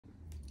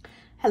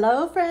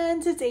Hello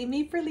friends, it's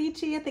Amy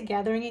Ferlici at the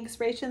Gathering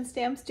Inkspiration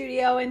Stamp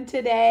Studio, and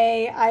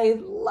today I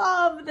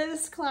love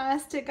this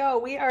class to go.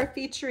 We are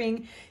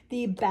featuring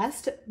the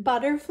Best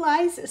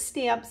Butterflies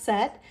stamp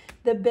set,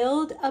 the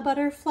Build a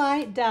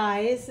Butterfly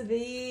dies,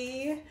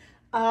 the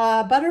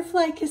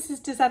Butterfly Kisses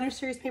Designer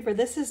Series paper.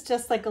 This is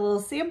just like a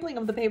little sampling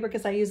of the paper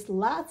because I used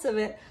lots of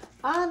it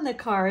on the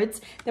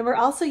cards. Then we're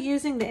also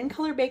using the In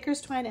Color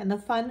Baker's Twine and the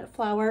Fun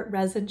Flower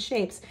Resin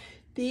Shapes.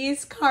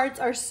 These cards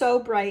are so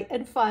bright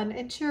and fun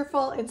and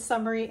cheerful and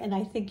summery, and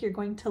I think you're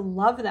going to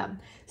love them.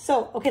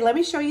 So, okay, let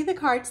me show you the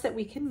cards that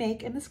we can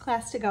make in this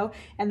class to go,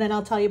 and then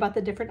I'll tell you about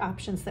the different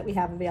options that we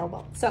have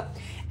available. So,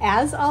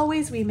 as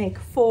always, we make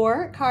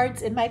 4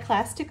 cards in my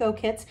class to go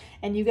kits,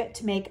 and you get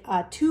to make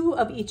 2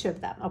 of each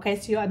of them, okay?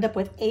 So you end up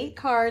with 8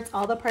 cards,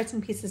 all the parts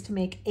and pieces to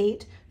make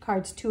 8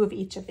 cards, 2 of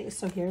each of these.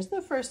 So here's the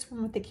first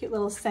one with the cute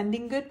little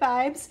sending good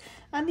vibes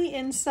on the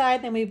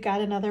inside. Then we've got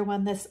another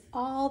one that's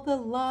all the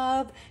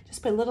love.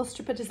 Just put a little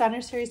strip of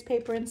designer series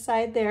paper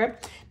inside there.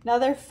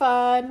 Another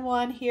fun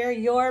one here,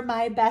 you're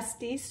my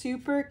bestie,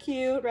 super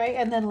cute, right?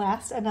 And then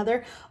last,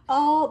 another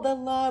all the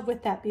love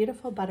with that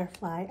beautiful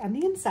butterfly on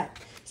the inside.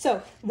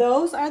 So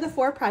those are the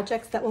 4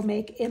 projects that we'll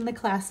make in the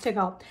class to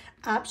go.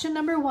 Option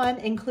number 1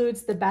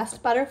 includes the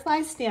Best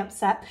Butterfly stamp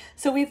set.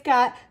 So we've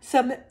got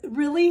some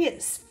really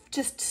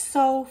just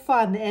so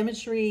fun, the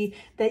imagery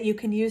that you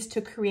can use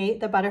to create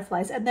the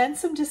butterflies, and then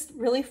some just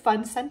really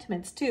fun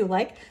sentiments too,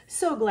 like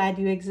so glad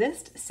you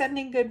exist,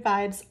 sending good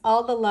vibes,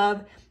 all the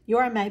love,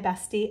 you're my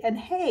bestie, and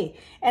hey.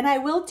 And I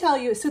will tell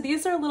you, so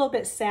these are a little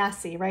bit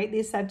sassy, right,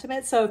 these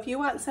sentiments. So if you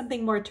want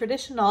something more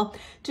traditional,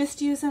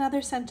 just use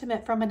another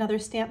sentiment from another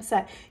stamp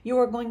set. You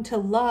are going to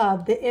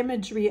love the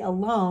imagery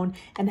alone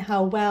and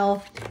how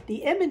well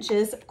the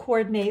images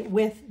coordinate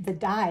with the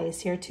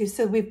dies here too.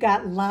 So we've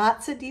got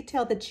lots of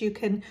detail that you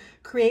can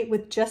create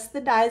with just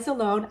the dies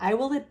alone. I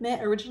will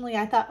admit, originally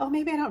I thought, oh,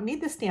 maybe I don't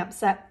need the stamp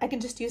set. I can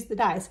just use the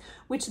dies,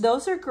 which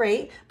those are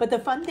great. But the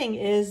fun thing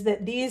is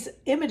that these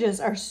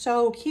images are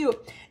so cute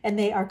and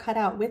they are cut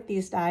out with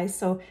these dies.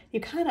 So you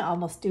kind of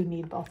almost do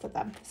need both of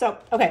them. So,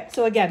 okay.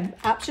 So again,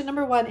 option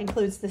number 1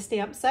 includes the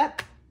stamp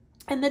set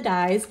and the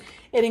dies.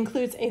 It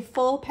includes a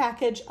full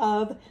package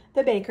of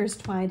the Baker's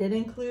Twine. It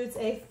includes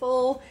a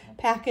full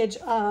package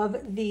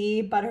of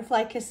the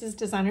Butterfly Kisses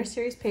Designer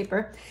Series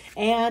paper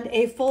and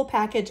a full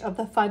package of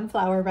the Fun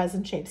Flower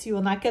Resin Shapes. You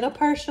will not get a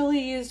partially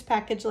used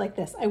package like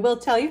this. I will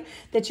tell you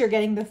that you're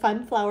getting the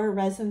Fun Flower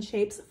Resin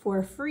Shapes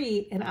for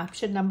free in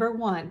option number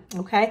 1,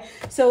 okay?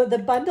 So the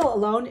bundle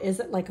alone is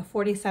at like a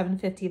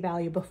 $47.50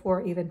 value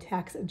before even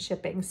tax and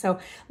shipping. So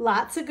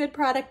lots of good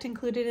product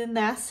included in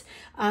this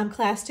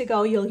class to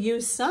go. You'll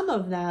use some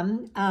of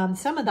them,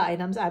 some of the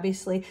items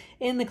obviously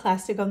in the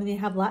class to go, and then you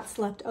have lots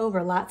left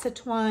over, lots of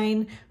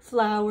twine,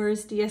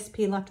 flowers,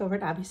 DSP left over,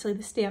 and obviously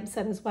the stamp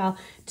set as well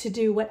to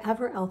do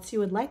whatever else you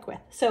would like with.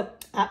 So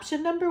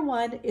option number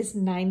 1 is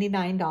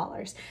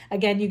 $99.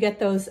 Again, you get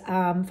those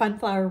Fun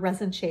Flower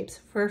Resin Shapes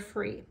for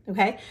free,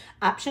 okay?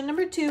 Option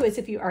number 2 is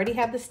if you already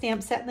have the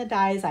stamp set and the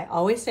dies. I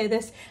always say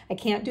this, I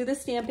can't do the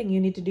stamping.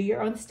 You need to do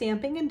your own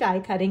stamping and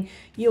die cutting.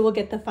 You will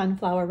get the Fun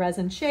Flower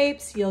Resin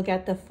Shapes. You'll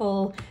get the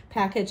full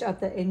package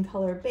of the In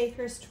Color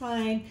Baker's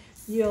Twine.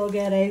 You'll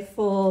get a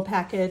full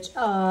package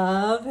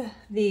of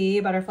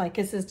the Butterfly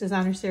Kisses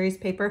Designer Series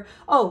paper.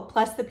 Oh,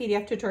 plus the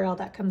PDF tutorial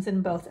that comes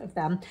in both of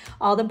them.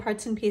 All the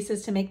parts and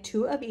pieces to make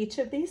 2 of each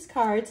of these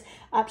cards.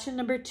 Option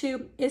number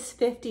 2 is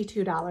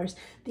 $52.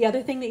 The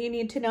other thing that you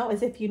need to know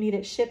is if you need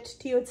it shipped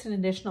to you, it's an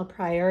additional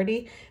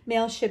priority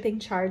mail shipping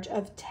charge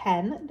of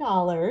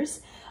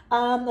 $10.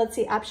 Let's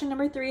see, option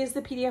number 3 is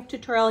the PDF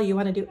tutorial. You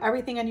want to do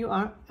everything on your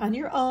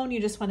own. You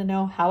just want to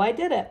know how I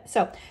did it.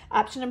 So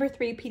option number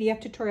 3,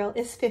 PDF tutorial,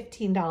 is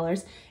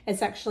 $15.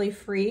 It's actually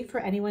free for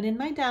anyone in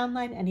my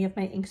downline. Any of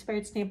my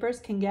Inkspired Stampers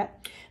can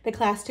get the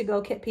Class to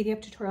Go Kit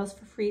PDF tutorials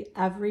for free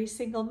every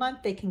single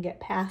month. They can get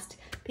past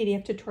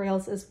PDF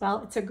tutorials as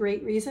well. It's a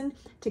great reason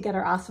to get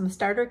our awesome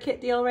starter kit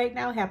deal right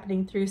now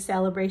happening through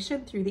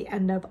Celebration through the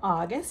end of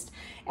August.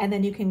 And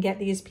then you can get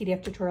these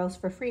PDF tutorials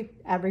for free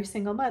every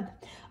single month.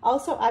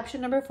 Also,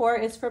 option number 4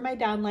 is for my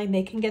downline.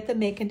 They can get the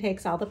make and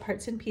takes, all the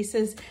parts and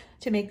pieces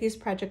to make these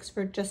projects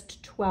for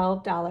just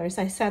 $12.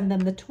 I send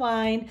them the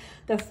twine,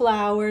 the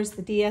flowers,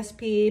 the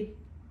DSP,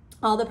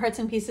 all the parts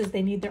and pieces.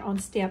 They need their own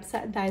stamp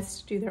set and dies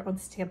to do their own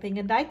stamping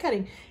and die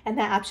cutting. And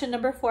that option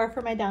number 4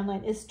 for my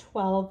downline is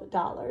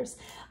 $12.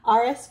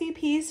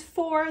 RSVPs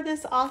for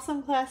this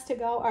awesome class to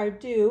go are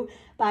due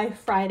by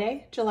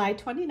Friday, July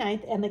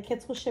 29th, and the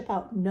kits will ship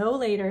out no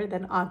later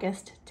than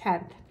August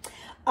 10th.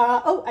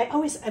 I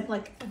was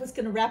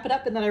going to wrap it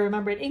up and then I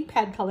remembered ink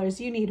pad colors.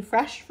 You need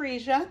Fresh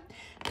Freesia,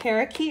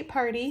 Parakeet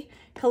Party,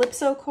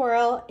 Calypso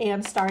Coral,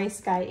 and Starry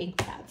Sky ink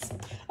pads.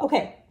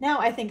 Okay, now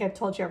I think I've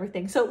told you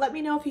everything. So let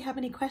me know if you have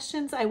any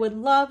questions. I would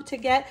love to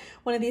get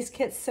one of these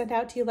kits sent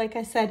out to you. Like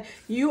I said,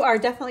 you are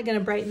definitely going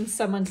to brighten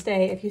someone's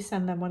day if you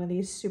send them one of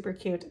these super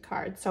cute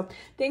cards. So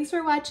thanks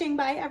for watching.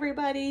 Bye,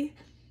 everybody.